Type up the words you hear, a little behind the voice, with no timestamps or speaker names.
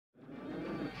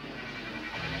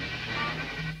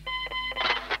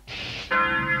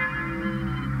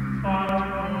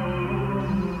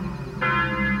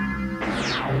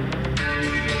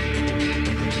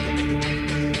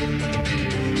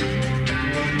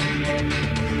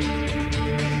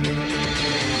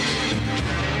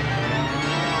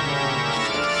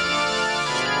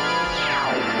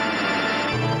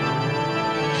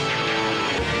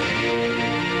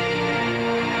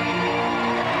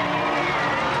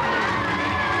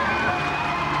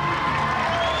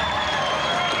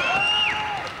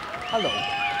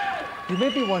You may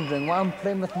be wondering why I'm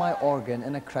playing with my organ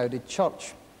in a crowded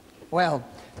church. Well,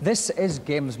 this is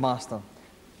GamesMaster,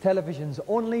 television's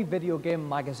only video game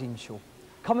magazine show,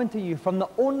 coming to you from the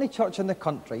only church in the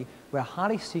country where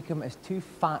Harry Seacombe is too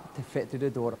fat to fit through the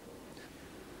door.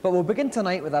 But we'll begin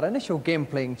tonight with our initial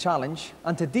game-playing challenge,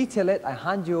 and to detail it, I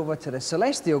hand you over to the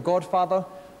celestial godfather,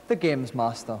 the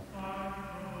GamesMaster.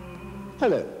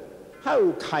 Hello.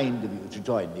 How kind of you to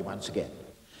join me once again.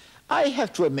 I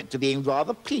have to admit to being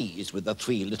rather pleased with the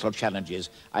 3 little challenges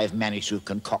I've managed to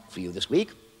concoct for you this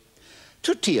week.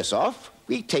 To tee us off,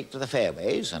 we take to the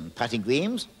fairways and putting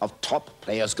greens of top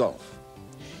players' golf.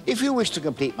 If you wish to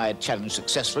complete my challenge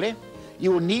successfully,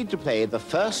 you will need to play the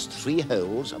first 3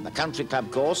 holes of the country club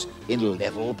course in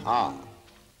level par.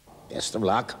 Best of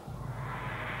luck.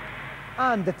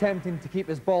 And attempting to keep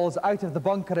his balls out of the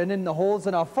bunker and in the holes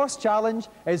in our first challenge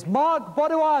is Mark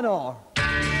Boduano.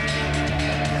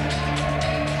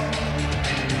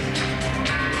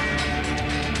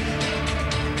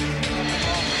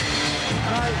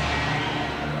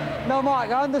 Now, Mark,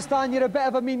 I understand you're a bit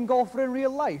of a mean golfer in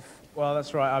real life. Well,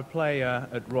 that's right. I play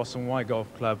at Ross and White Golf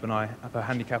Club, and I have a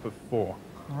handicap of 4.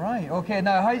 Right, OK.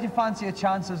 Now, how do you fancy your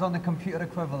chances on the computer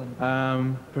equivalent?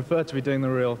 Prefer to be doing the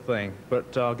real thing,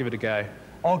 but I'll give it a go.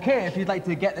 OK, if you'd like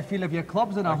to get the feel of your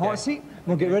clubs in a hot seat,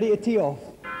 we'll get ready to tee off.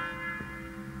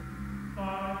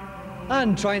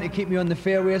 And trying to keep me on the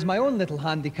fairway is my own little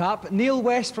handicap, Neil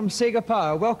West from Sega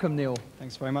Power. Welcome, Neil.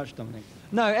 Thanks very much, Dominic.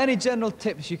 Now, any general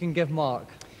tips you can give Mark?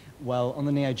 Well, on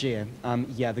the Neo Geo,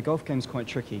 yeah, the golf game's quite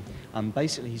tricky.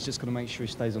 Basically, he's just got to make sure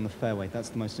he stays on the fairway. That's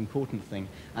the most important thing.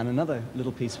 And another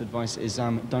little piece of advice is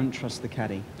don't trust the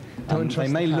caddy. They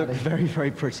may look very,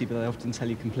 very pretty, but they often tell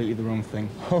you completely the wrong thing.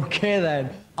 OK, then.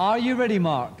 Are you ready,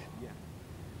 Mark? Yeah.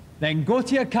 Then go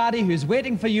to your caddy who's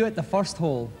waiting for you at the first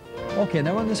hole. OK,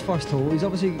 now on this first hole, he's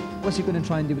obviously... What's he going to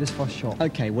try and do with his first shot?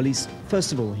 OK, well,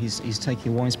 first of all, he's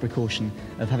taking a wise precaution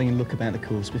of having a look about the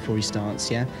course before he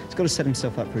starts, yeah? He's got to set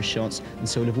himself up for his shots, and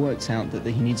so he'll have worked out that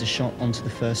he needs a shot onto the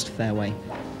first fairway.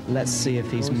 Let's see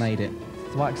if he's made it.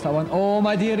 Whacks that one. Oh,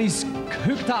 my dear, he's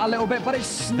hooked that a little bit, but it's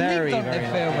sneaked onto the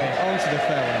fairway. Onto the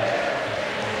fairway.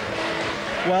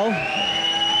 Well...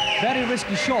 Very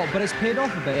risky shot, but it's paid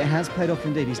off a bit. It has paid off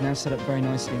indeed. He's now set up very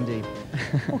nicely indeed.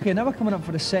 OK, now we're coming up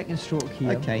for the second stroke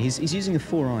here. OK, he's using a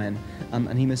 4-iron,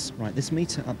 and he must... Right, this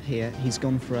meter up here, he's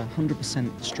gone for a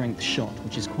 100% strength shot,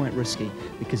 which is quite risky,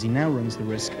 because he now runs the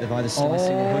risk of either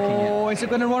slicing or hooking it. Oh, is it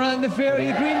going to run out in the fairway?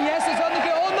 The green, yes, it's on the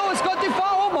green. Oh, no, it's got too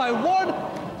far. Oh, my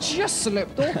word. Just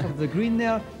slipped off of the green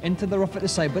there into the rough at the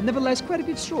side, but nevertheless, quite a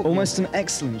good stroke. Almost an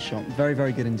excellent shot. Very,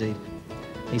 very good indeed.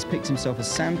 He's picked himself a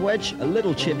sand wedge, a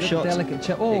little chip shot. Delicate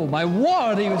chip. Oh, my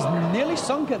word, he was nearly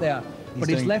sunk it there. But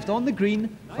he's left on the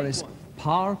green for his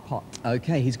par putt.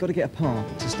 OK, he's got to get a par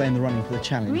to stay in the running for the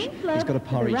challenge. He's got a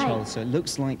par each hole, so it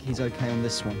looks like he's OK on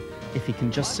this one, if he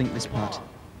can just sink this putt.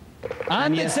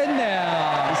 And it's in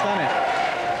there! He's done it.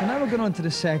 So now we're going on to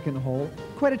the second hole.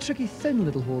 Quite a tricky, thin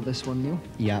little hole, this one, Neil.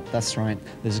 Yeah, that's right.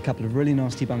 There's a couple of really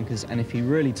nasty bunkers, and if he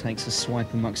really takes a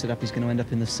swipe and mucks it up, he's going to end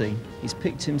up in the sea. He's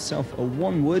picked himself a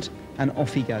 1-wood, and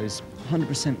off he goes.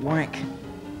 100% whack.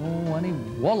 Oh, and he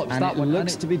wallops that one. And it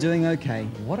looks to be doing OK.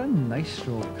 What a nice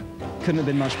stroke. Couldn't have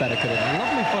been much better, could it?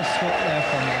 Lovely first stroke there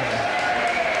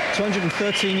from him.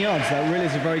 213 yards. That really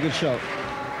is a very good shot.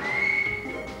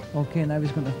 OK, now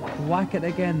he's going to whack it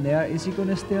again there. Is he going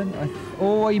to stay on?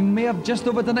 Oh, he may have just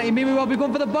overdone it. He may well be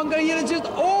going for the bunker here. It's just...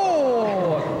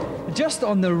 Oh! Just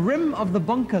on the rim of the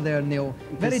bunker there, Neil.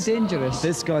 Very dangerous.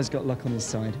 This guy's got luck on his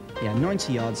side. Yeah,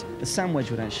 90 yards. The sand wedge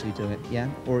would actually do it, yeah?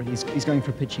 Or he's going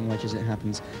for a pitching wedge as it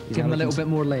happens. Give him a little bit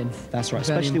more length. That's right,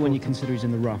 especially when you consider he's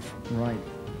in the rough. Right.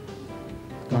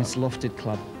 Nice lofted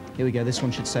club. Here we go, this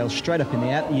one should sail straight up in the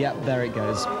air. Yep, there it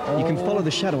goes. Oh. You can follow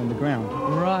the shadow on the ground.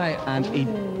 Right. And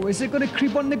is it going to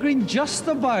creep on the green just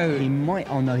about? He might.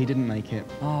 Oh, no, he didn't make it.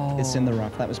 Oh. It's in the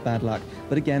rough. That was bad luck.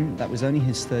 But again, that was only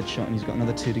his 3rd shot, and he's got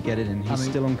another 2 to get it in. He's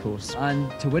still on course.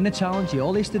 And to win the challenge,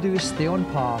 all he has to do is stay on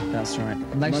par. That's right.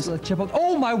 Nice little chip up.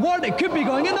 Oh, my word, it could be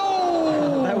going in.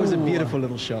 Oh! That was a beautiful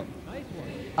little shot.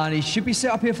 And he should be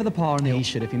set up here for the par, Neil. He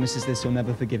should. If he misses this, he'll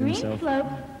never forgive himself. Slope.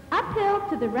 Uphill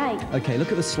to the right. OK, look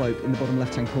at the slope in the bottom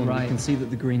left-hand corner. Right. You can see that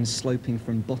the green's sloping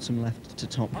from bottom left to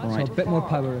top right. So a bit more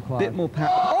power required. Bit more power.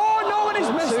 Oh, no, and he's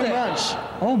missed it! Too much.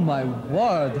 Oh, my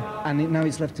word. And now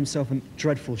he's left himself a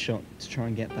dreadful shot to try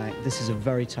and get back. This is a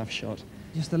very tough shot.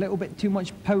 Just a little bit too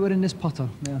much power in this putter.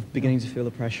 Yeah. Beginning to feel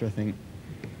the pressure, I think.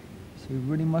 So he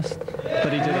really must...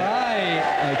 But he did it.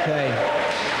 Right. OK.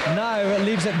 Now it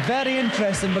leaves it very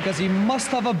interesting because he must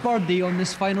have a birdie on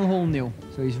this final hole, Neil.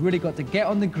 So he's really got to get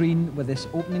on the green with this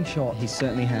opening shot. He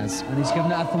certainly has. And he's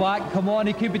giving it a thwack. Come on,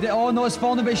 he could be... Oh, no, it's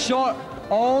falling a bit short.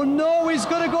 Oh, no, he's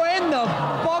going to go in the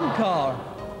bunker.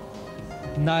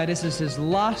 Now, this is his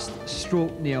last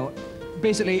stroke, Neil.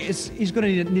 Basically, he's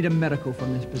going to need a miracle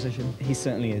from this position. He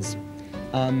certainly is.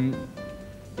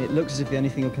 It looks as if the only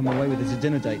thing he'll come away with is a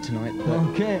dinner date tonight. But...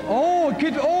 Okay. Oh, it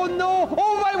could... Oh, no.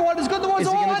 Oh, my word, it's got the ones.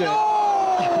 Is he going to do it?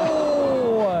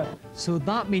 So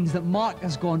that means that Mark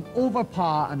has gone over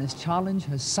par and his challenge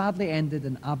has sadly ended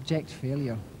in abject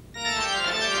failure.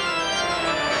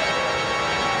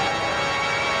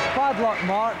 Bad luck,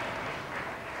 Mark.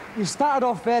 You started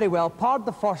off very well, parred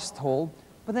the first hole,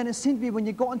 but then it seemed to be when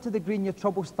you got into the green, your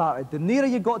trouble started. The nearer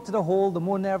you got to the hole, the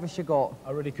more nervous you got.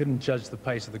 I really couldn't judge the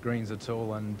pace of the greens at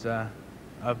all, and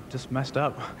I've just messed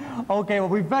up. Okay, well,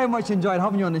 we very much enjoyed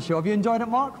having you on the show. Have you enjoyed it,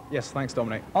 Mark? Yes, thanks,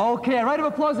 Dominic. Okay, a round of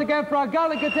applause again for our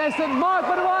gallant contestant, Mark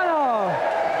Paduano.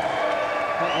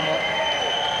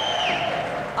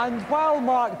 And while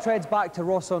Mark treads back to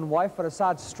Ross-on-Wye for a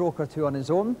sad stroke or two on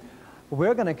his own,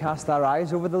 we're going to cast our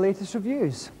eyes over the latest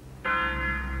reviews.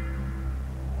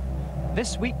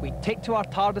 This week, we take to our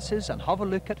TARDISes and have a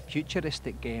look at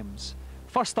futuristic games.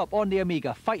 First up on the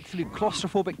Amiga, fight through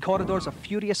claustrophobic corridors of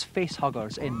furious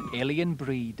facehuggers in Alien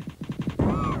Breed.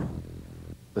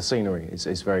 The scenery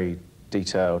is very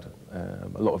detailed, a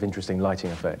lot of interesting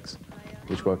lighting effects,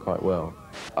 which work quite well.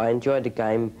 I enjoyed the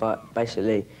game, but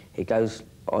basically it goes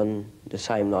on the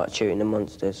same, like shooting the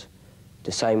monsters.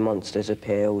 The same monsters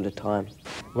appear all the time.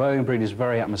 Well, Alien Breed is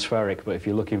very atmospheric, but if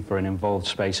you're looking for an involved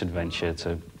space adventure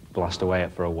to blast away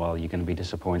at for a while, you're going to be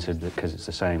disappointed because it's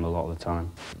the same a lot of the time.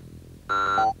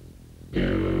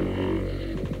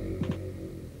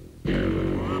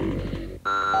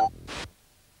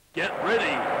 Get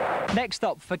ready! Next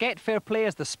up, Forget Fair Play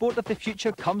as the sport of the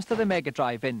future comes to the Mega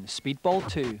Drive in Speedball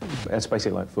 2. It's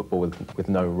basically like football with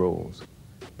no rules,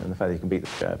 and the fact that you can beat the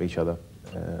shit out of each other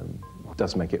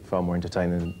does make it far more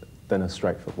entertaining than a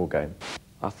straight football game.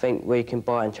 I think where you can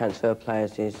buy and transfer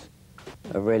players is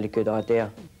a really good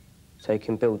idea, so you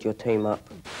can build your team up.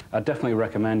 I'd definitely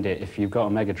recommend it. If you've got a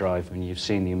Mega Drive and you've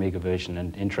seen the Amiga version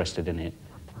and interested in it,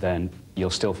 then you'll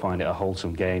still find it a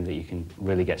wholesome game that you can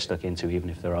really get stuck into, even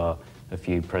if there are a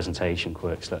few presentation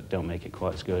quirks that don't make it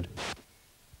quite as good.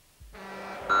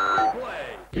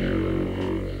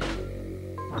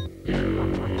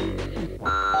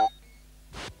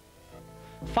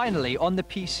 Finally, on the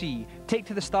PC, take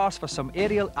to the stars for some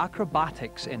aerial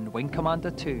acrobatics in Wing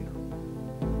Commander 2.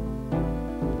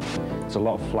 It's a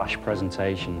lot of flash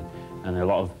presentation and a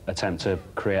lot of attempt to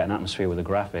create an atmosphere with the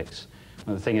graphics.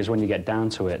 And the thing is, when you get down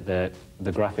to it, the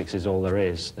graphics is all there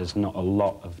is. There's not a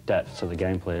lot of depth to the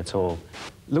gameplay at all.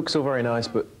 Looks all very nice,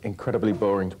 but incredibly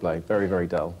boring to play. Very, very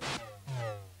dull.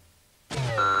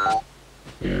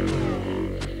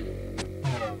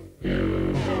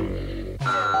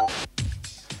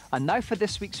 And now for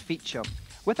this week's feature.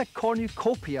 With a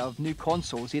cornucopia of new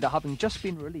consoles either having just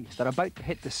been released or about to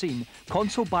hit the scene,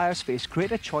 console buyers face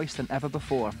greater choice than ever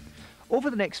before. Over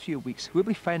the next few weeks, we'll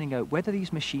be finding out whether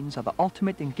these machines are the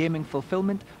ultimate in gaming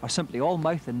fulfillment or simply all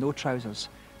mouth and no trousers.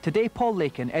 Today, Paul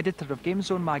Lakin, editor of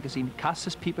GameZone magazine, casts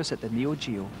his peepers at the Neo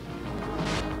Geo.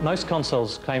 Most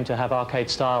consoles claim to have arcade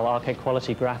style, arcade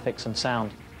quality graphics and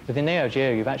sound. With the Neo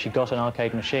Geo, you've actually got an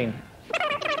arcade machine.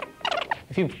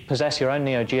 If you possess your own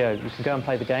Neo Geo, you can go and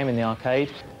play the game in the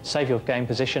arcade, save your game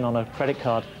position on a credit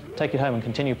card, take it home and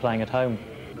continue playing at home.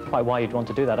 Quite why you'd want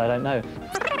to do that, I don't know.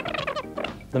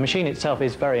 The machine itself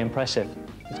is very impressive.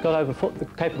 It's got the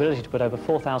capability to put over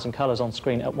 4,000 colours on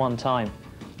screen at one time,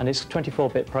 and its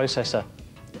 24-bit processor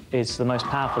is the most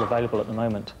powerful available at the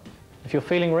moment. If you're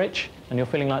feeling rich and you're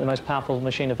feeling like the most powerful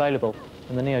machine available,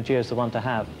 then the Neo Geo is the one to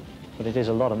have, but it is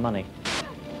a lot of money.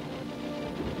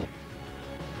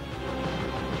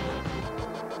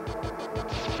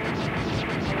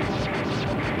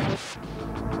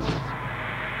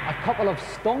 A couple of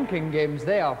stonking games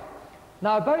there.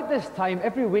 Now, about this time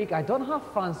every week, I don't half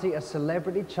fancy a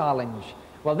celebrity challenge.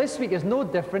 Well, this week is no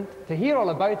different. To hear all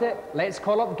about it, let's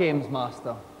call up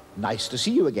GamesMaster. Nice to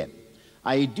see you again.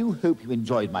 I do hope you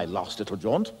enjoyed my last little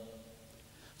jaunt.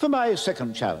 For my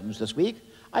second challenge this week,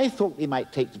 I thought we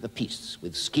might take to the piste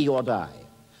with Ski or Die,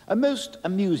 a most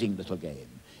amusing little game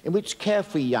in which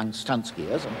carefree young stunt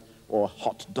skiers, or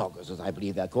hot doggers as I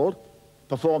believe they're called,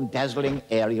 perform dazzling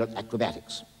aerial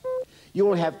acrobatics. You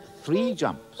will have 3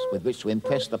 jumps with which to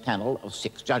impress the panel of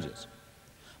 6 judges.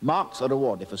 Marks are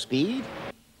awarded for speed,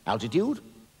 altitude,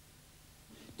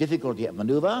 difficulty of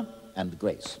maneuver, and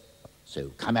grace.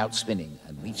 So come out spinning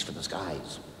and reach for the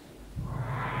skies.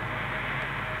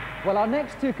 Well, our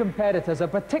next two competitors are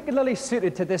particularly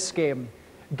suited to this game.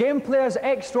 Game players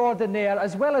extraordinaire,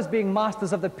 as well as being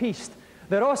masters of the piste.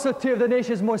 They're also two of the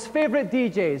nation's most favourite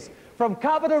DJs. From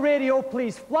Commodore Radio,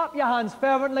 please flap your hands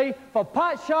fervently for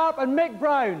Pat Sharp and Mick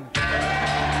Brown.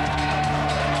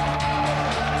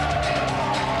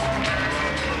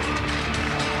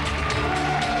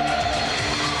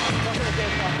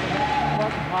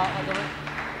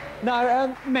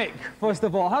 Now, Mick, first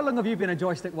of all, how long have you been a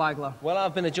joystick waggler? Well,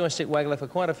 I've been a joystick waggler for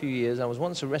quite a few years. I was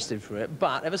once arrested for it,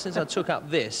 but ever since I took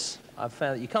up this, I've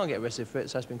found that you can't get arrested for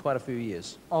it, so it's been quite a few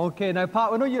years. OK, now,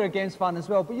 Pat, we know you're a games fan as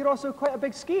well, but you're also quite a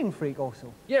big skiing freak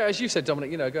also. Yeah, as you said,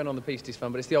 Dominic, you know, going on the piste is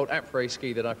fun, but it's the old après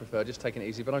ski that I prefer, just taking it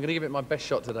easy, but I'm going to give it my best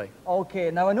shot today. OK,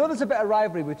 now, I know there's a bit of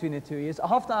rivalry between the two of you. I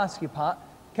have to ask you, Pat,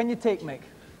 can you take Mick?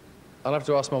 I'll have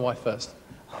to ask my wife first.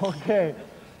 OK.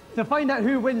 To find out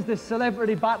who wins this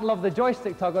celebrity battle of the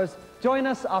joystick tuggers, join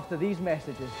us after these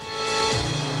messages.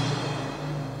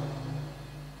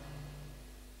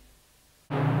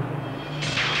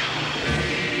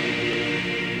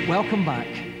 Welcome back.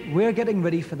 We're getting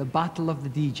ready for the battle of the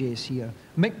DJs here.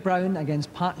 Mick Brown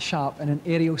against Pat Sharp in an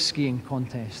aerial skiing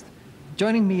contest.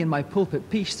 Joining me in my pulpit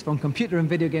piste from Computer and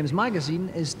Video Games magazine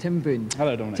is Tim Boone.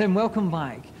 Hello, Dominic. Tim, welcome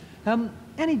back.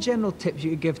 Any general tips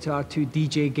you could give to our two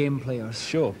DJ game players?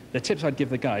 Sure. The tips I'd give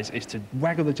the guys is to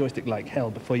waggle the joystick like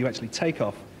hell before you actually take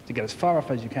off, to get as far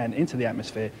off as you can into the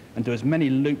atmosphere and do as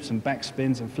many loops and back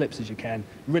spins and flips as you can.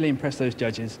 Really impress those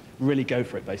judges. Really go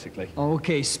for it, basically.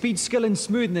 OK, speed, skill and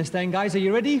smoothness then, guys. Are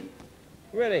you ready?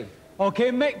 Ready.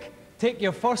 OK, Mick, take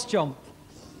your first jump.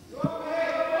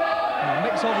 Now,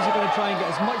 Mick's obviously going to try and get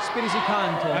as much speed as he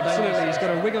can, Tom. Absolutely. He's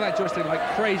got to wiggle that joystick like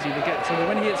crazy to get so that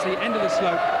when he hits the end of the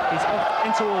slope, he's off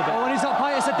into orbit. Oh, and he's up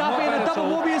high. It's a daffy and a double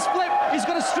Mobius flip. He's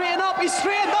got to straighten up. He's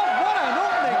straightened up. What an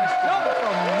opening jump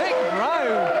from Mick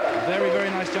Brown. Very, very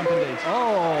nice jump indeed.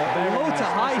 Oh, low to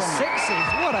high nice sixes.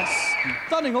 What a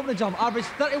stunning opening jump. Average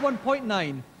 31.9.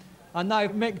 And now,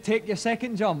 Mick, take your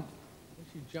second jump.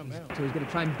 Jump out. So he's going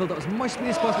to try and build up as much speed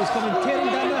as possible. He's coming tearing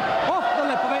down there, off the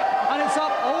lip of it, and it's up.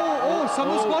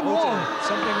 Something's gone wrong.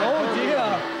 Oh dear.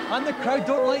 And the crowd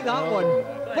don't like that one.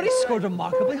 But he scored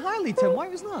remarkably highly, Tim. Why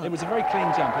was that? It was a very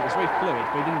clean jump. It was very fluid,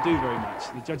 but he didn't do very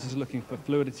much. The judges are looking for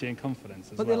fluidity and confidence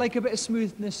as well. But they like a bit of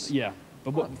smoothness. Yeah,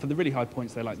 but for the really high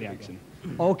points, they like the action.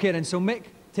 OK, then. So, Mick,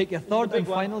 take your third and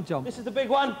final jump. This is the big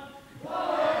one.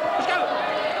 Let's go.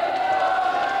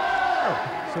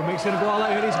 So Mick's going to go all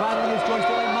out here. He's battling his joystick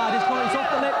like mad. He's going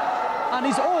off the lip. And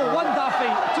he's, one daffy,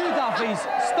 two daffies,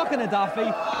 stuck in a daffy,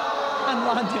 and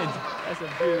landed. That's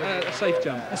a safe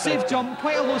jump. A safe jump,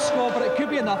 quite a low score, but it could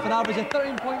be enough, an average of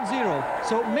 13.0.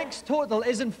 So Mick's total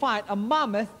is, in fact, a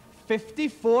mammoth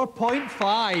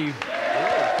 54.5.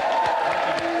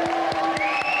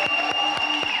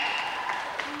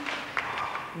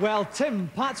 Well, Tim,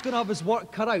 Pat's going to have his work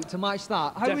cut out to match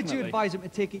that. How would you advise him to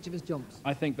take each of his jumps?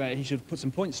 I think that he should put some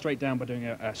points straight down by doing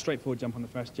a straightforward jump on the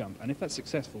first jump. And if that's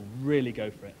successful, really go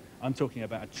for it. I'm talking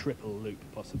about a triple loop,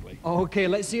 possibly. OK,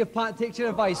 let's see if Pat takes your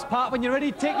advice. Pat, when you're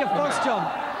ready, take your first jump.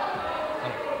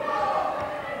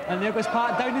 And there goes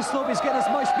Pat down the slope. He's getting as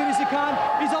much speed as he can.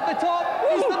 He's up the top.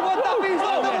 He's done one daffy. He's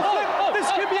done a double flip. This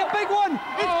could be a big one.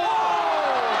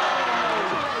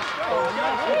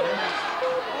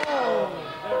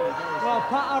 Well,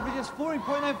 Pat averages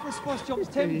 40.9 for his first jumps.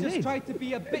 Tim just tried to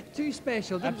be a bit too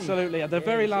special, didn't he? Absolutely. At the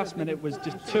very last minute was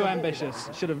just too ambitious.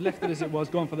 Should have left it as it was,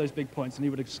 gone for those big points, and he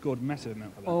would have scored a massive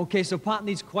amount for that. OK, so Pat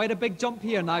needs quite a big jump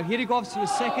here now. Here he goes to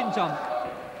his second jump.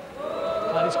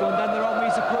 And he's going down the wrong way.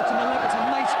 He's approaching the lip. It's a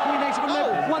nice, queen, nice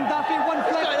lip. One daffy, one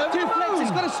flip, two flips.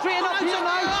 He's got to straighten up here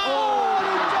now. Oh, he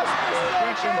just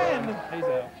missed it again. He's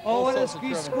out. Oh, and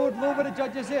he scored low with the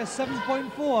judges there,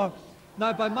 7.4.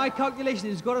 Now, by my calculation,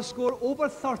 he's got to score over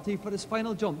 30 for his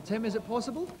final jump. Tim, is it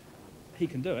possible? He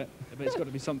can do it, but it's got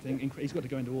to be something. He's got to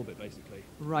go into orbit, basically.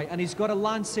 Right, and he's got to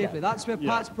land safely. That's where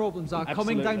Pat's problems are,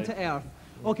 Absolutely. coming down to earth.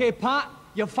 OK, Pat,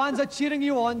 your fans are cheering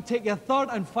you on. Take your third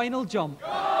and final jump.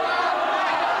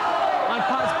 And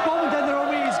Pat's bombed in the wrong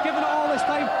way. He's given it all this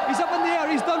time. He's up in the air.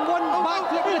 He's done one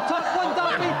backflip with a tuck, one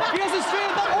daffy. He hasn't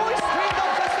straightened up. Oh, he's straightened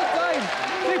up just in time.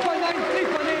 3.9,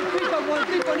 3.8,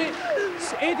 3.1, 3.8.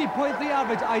 80.3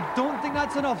 average. I don't think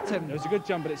that's enough, Tim. It was a good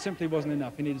jump, but it simply wasn't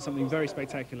enough. He needed something very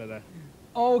spectacular there.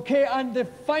 OK, and the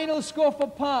final score for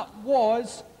Pat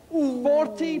was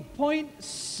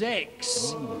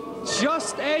 40.6.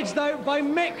 Just edged out by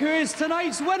Mick, who is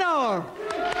tonight's winner.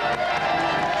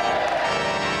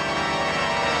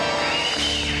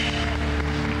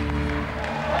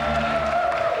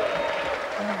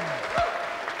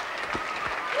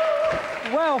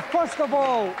 Well, first of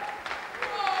all,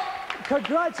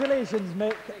 congratulations,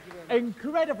 Mick.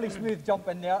 incredibly smooth jump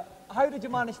in there. How did you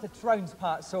manage to trounce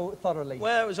Pat so thoroughly?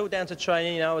 Well, it was all down to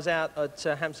training. You know, I was out at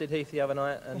Hampstead Heath the other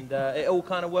night, and it all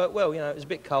kind of worked well. You know, it was a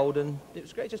bit cold, and it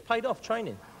was great. It just paid off,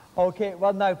 training. OK,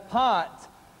 well now, Pat,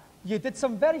 you did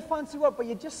some very fancy work, but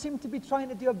you just seem to be trying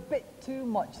to do a bit too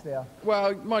much there.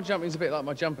 Well, my jumping's a bit like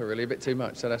my jumper, really, a bit too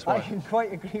much, so that's why. I can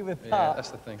quite agree with that. Yeah,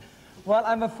 that's the thing. Well,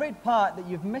 I'm afraid, Pat, that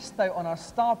you've missed out on our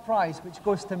star prize, which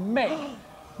goes to Mick.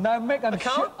 Now, Mick, I'm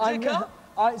sure... Is it a car?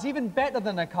 It's even better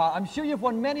than a car. I'm sure you've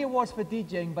won many awards for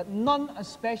DJing, but none as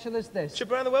special as this. Trip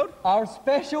around the world? Our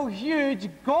special, huge,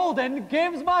 golden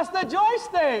GamesMaster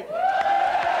joystick!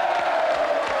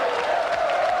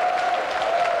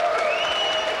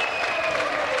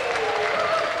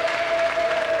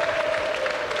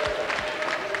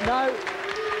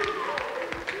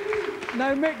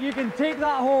 Now, Mick, you can take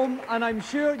that home, and I'm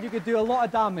sure you could do a lot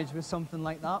of damage with something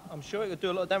like that. I'm sure it could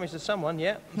do a lot of damage to someone,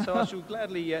 yeah. So I shall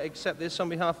gladly accept this on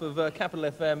behalf of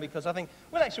Capital FM, because I think,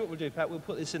 well, actually what we'll do, Pat, we'll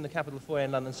put this in the Capital Foyer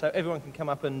in London so everyone can come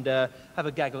up and have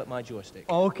a gaggle at my joystick.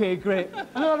 OK, great.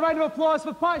 Another round of applause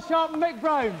for Pat Sharp and Mick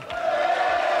Brown.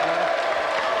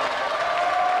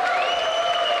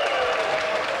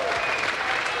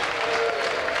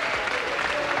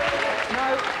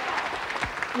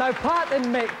 Now, Pat and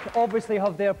Mick obviously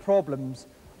have their problems.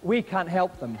 We can't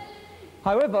help them.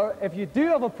 However, if you do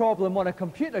have a problem on a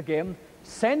computer game,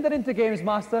 send it into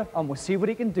GamesMaster and we'll see what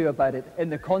he can do about it in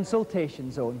the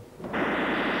consultation zone.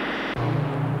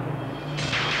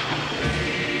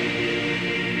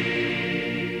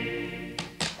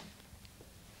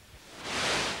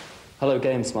 Hello,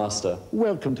 GamesMaster.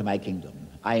 Welcome to my kingdom.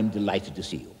 I am delighted to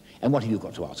see you. And what have you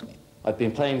got to ask me? I've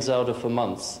been playing Zelda for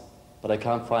months, but I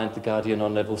can't find the Guardian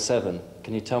on level 7.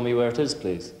 Can you tell me where it is,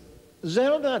 please?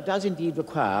 Zelda does indeed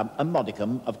require a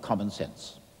modicum of common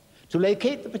sense. To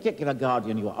locate the particular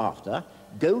Guardian you're after,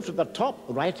 go to the top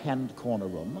right-hand corner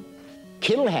room,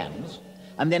 kill hands,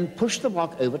 and then push the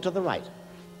rock over to the right.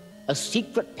 A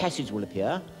secret passage will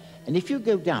appear, and if you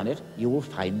go down it, you will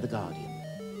find the Guardian.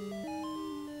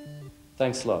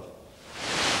 Thanks a lot.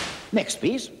 Next,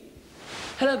 please.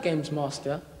 Hello,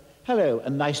 GamesMaster. Hello,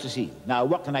 and nice to see you. Now,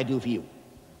 what can I do for you?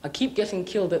 I keep getting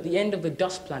killed at the end of the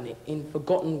Dust Planet in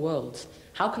Forgotten Worlds.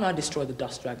 How can I destroy the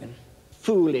Dust Dragon?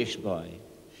 Foolish boy.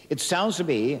 It sounds to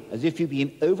me as if you've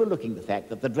been overlooking the fact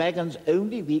that the dragon's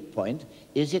only weak point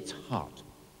is its heart.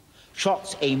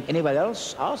 Shots aimed anywhere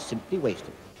else are simply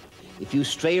wasted. If you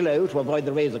stray low to avoid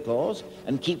the razor claws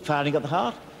and keep firing at the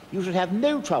heart, you should have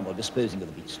no trouble disposing of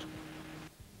the beast.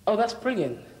 Oh, that's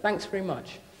brilliant. Thanks very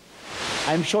much.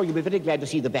 I'm sure you'll be very glad to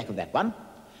see the back of that one.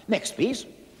 Next, please.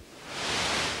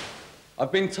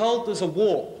 I've been told there's a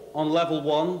warp on level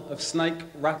 1 of Snake,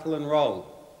 Rattle and Roll,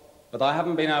 but I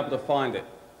haven't been able to find it.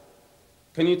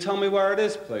 Can you tell me where it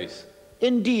is, please?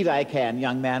 Indeed I can,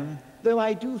 young man, though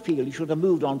I do feel you should have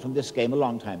moved on from this game a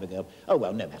long time ago. Oh,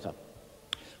 well, no matter.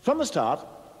 From the start,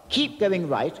 keep going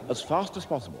right as fast as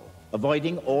possible,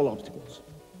 avoiding all obstacles.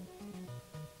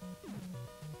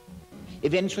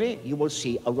 Eventually, you will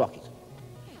see a rocket.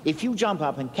 If you jump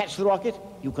up and catch the rocket,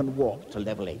 you can walk to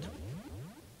level 8.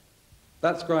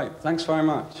 That's great. Thanks very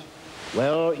much.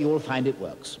 Well, you will find it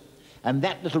works. And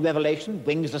that little revelation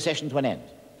brings the session to an end.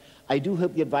 I do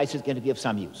hope the advice is going to be of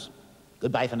some use.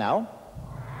 Goodbye for now.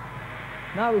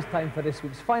 Now it's time for this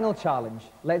week's final challenge.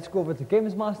 Let's go over to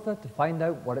GamesMaster to find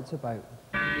out what it's about.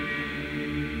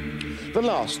 The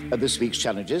last of this week's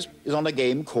challenges is on a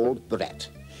game called Brat,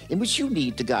 in which you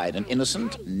need to guide an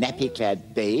innocent,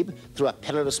 nappy-clad babe through a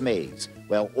perilous maze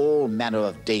where all manner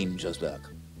of dangers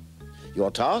lurk.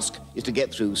 Your task is to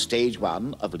get through stage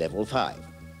 1 of level 5.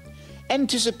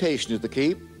 Anticipation is the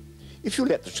key. If you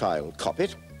let the child cop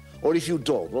it, or if you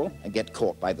dawdle and get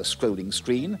caught by the scrolling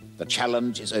screen, the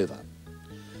challenge is over.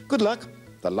 Good luck.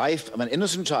 The life of an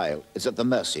innocent child is at the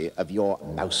mercy of your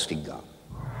mouse finger.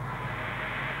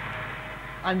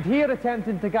 And here,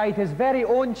 attempting to guide his very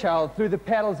own child through the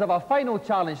perils of our final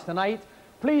challenge tonight,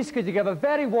 please could you give a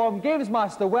very warm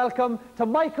GamesMaster welcome to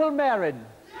Michael Merrin.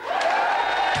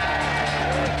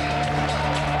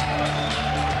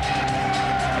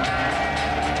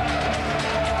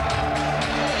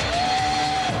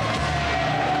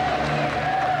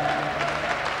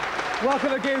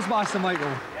 Welcome to GamesMaster,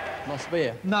 Michael. Nice to be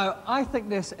here. Now, I think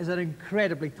this is an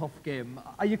incredibly tough game.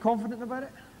 Are you confident about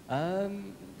it?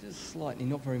 Just slightly,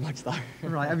 not very much though.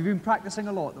 Right, have you been practicing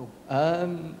a lot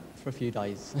though? For a few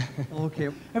days. Okay.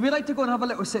 If we'd like to go and have a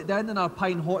little sit down in our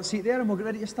pine hot seat there and we'll get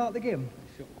ready to start the game.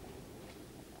 Sure.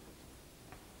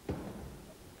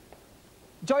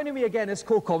 Joining me again as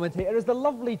co-commentator is the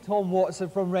lovely Tom Watson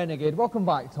from Renegade. Welcome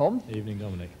back, Tom. Evening,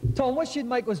 Dominic. Tom, what should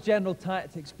Michael's general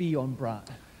tactics be on Brat?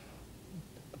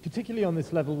 Particularly on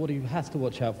this level, what he has to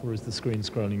watch out for is the screen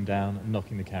scrolling down and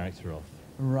knocking the character off.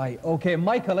 Right, okay,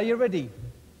 Michael, are you ready?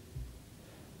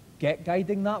 Get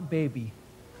guiding that baby.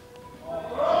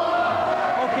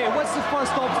 Okay, what's the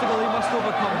first obstacle he must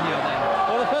overcome here then?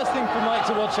 Well, the first thing for Mike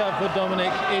to watch out for,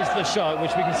 Dominic, is the shark,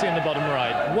 which we can see in the bottom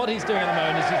right. What he's doing at the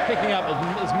moment is he's picking up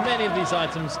as many of these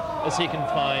items as he can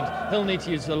find. He'll need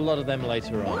to use a lot of them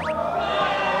later on.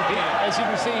 As you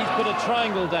can see, he's put a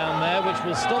triangle down there, which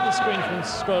will stop the screen from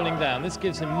scrolling down. This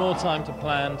gives him more time to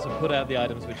plan, to put out the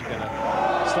items which are going to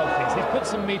stop things. He's put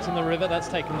some meat in the river. That's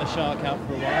taken the shark out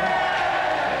for a while.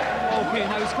 Okay,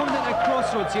 now he's coming into a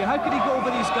crossroads here. How could he go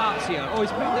over these gaps here? Oh,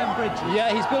 he's putting down bridges.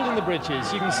 Yeah, he's building the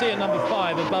bridges. You can see at number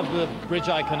 5 above the bridge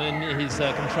icon in his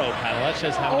control panel. That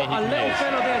shows how many he can use. A little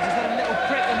fellow there just had a little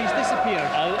prick and he's disappeared.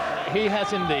 He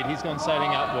has indeed. He's gone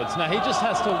sailing upwards. Now he just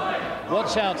has to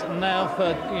watch out now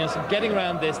for some getting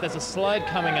around this. There's a slide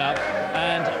coming up,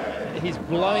 and he's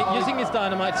using his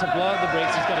dynamite to blow out the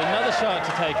bricks. He's got another shark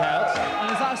to take out.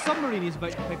 And is that a submarine he's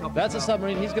about to pick up? That's a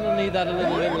submarine. He's going to need that a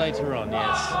little bit later on.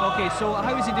 Yes. Okay, so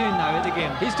how is he doing now at the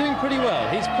game? He's doing pretty well.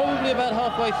 He's probably about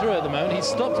halfway through at the moment. He's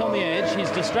stopped on the edge.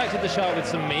 He's distracted the shark with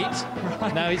some meat.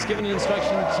 Right. Now he's given an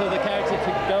instruction to the character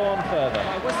to go on further.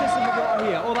 Right, what's this in the water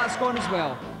here? Oh, that's gone as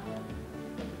well.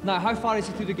 Now, how far is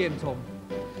he through the game, Tom?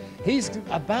 He's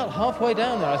about halfway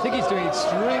down there. I think he's doing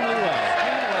extremely well.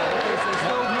 Okay, so he's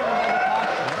still here on the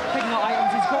path, picking up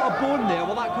items. He's got a bone there.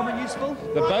 Will that come in useful?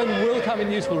 The bone will come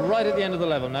in useful right at the end of the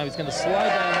level. Now he's going to slide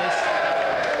down this.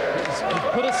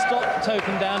 He's put a stop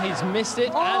token down. He's missed it,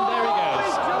 and there he goes.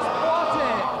 He's just bought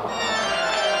it.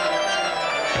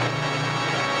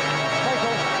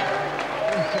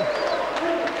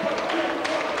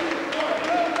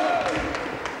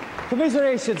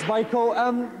 Commiserations, Michael.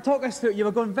 Talk us through it. You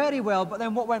were going very well, but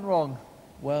then what went wrong?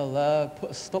 Well,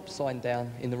 put a stop sign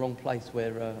down in the wrong place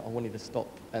where I wanted to stop,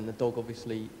 and the dog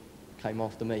obviously came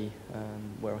after me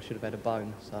where I should have had a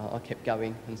bone, so I kept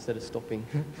going instead of stopping.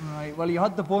 Right, well, you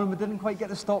had the bone but didn't quite get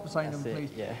the stop sign in place.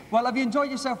 Yeah. Well, have you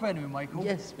enjoyed yourself anyway, Michael?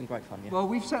 Yes, it's been great fun, yeah. Well,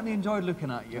 we've certainly enjoyed looking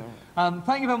at you.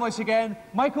 Thank you very much again.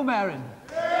 Michael Merrin.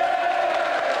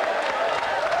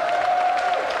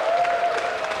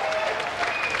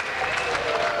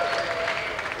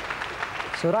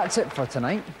 So that's it for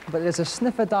tonight, but there's a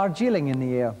sniff of Darjeeling in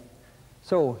the air.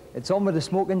 So it's on with the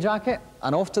smoking jacket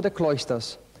and off to the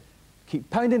cloisters. Keep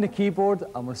pounding the keyboard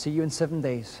and we'll see you in 7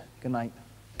 days. Good night.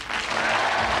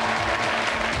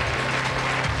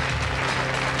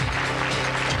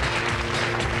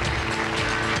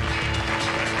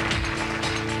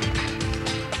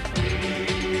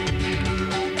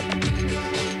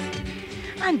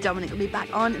 And Dominic will be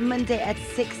back on Monday at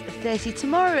 6:30.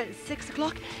 Tomorrow at 6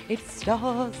 o'clock, it's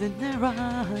Stars in Their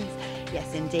Eyes.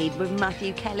 Yes, indeed, with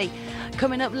Matthew Kelly.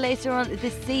 Coming up later on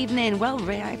this evening, well,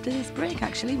 right after this break,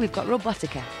 actually, we've got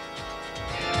Robotica.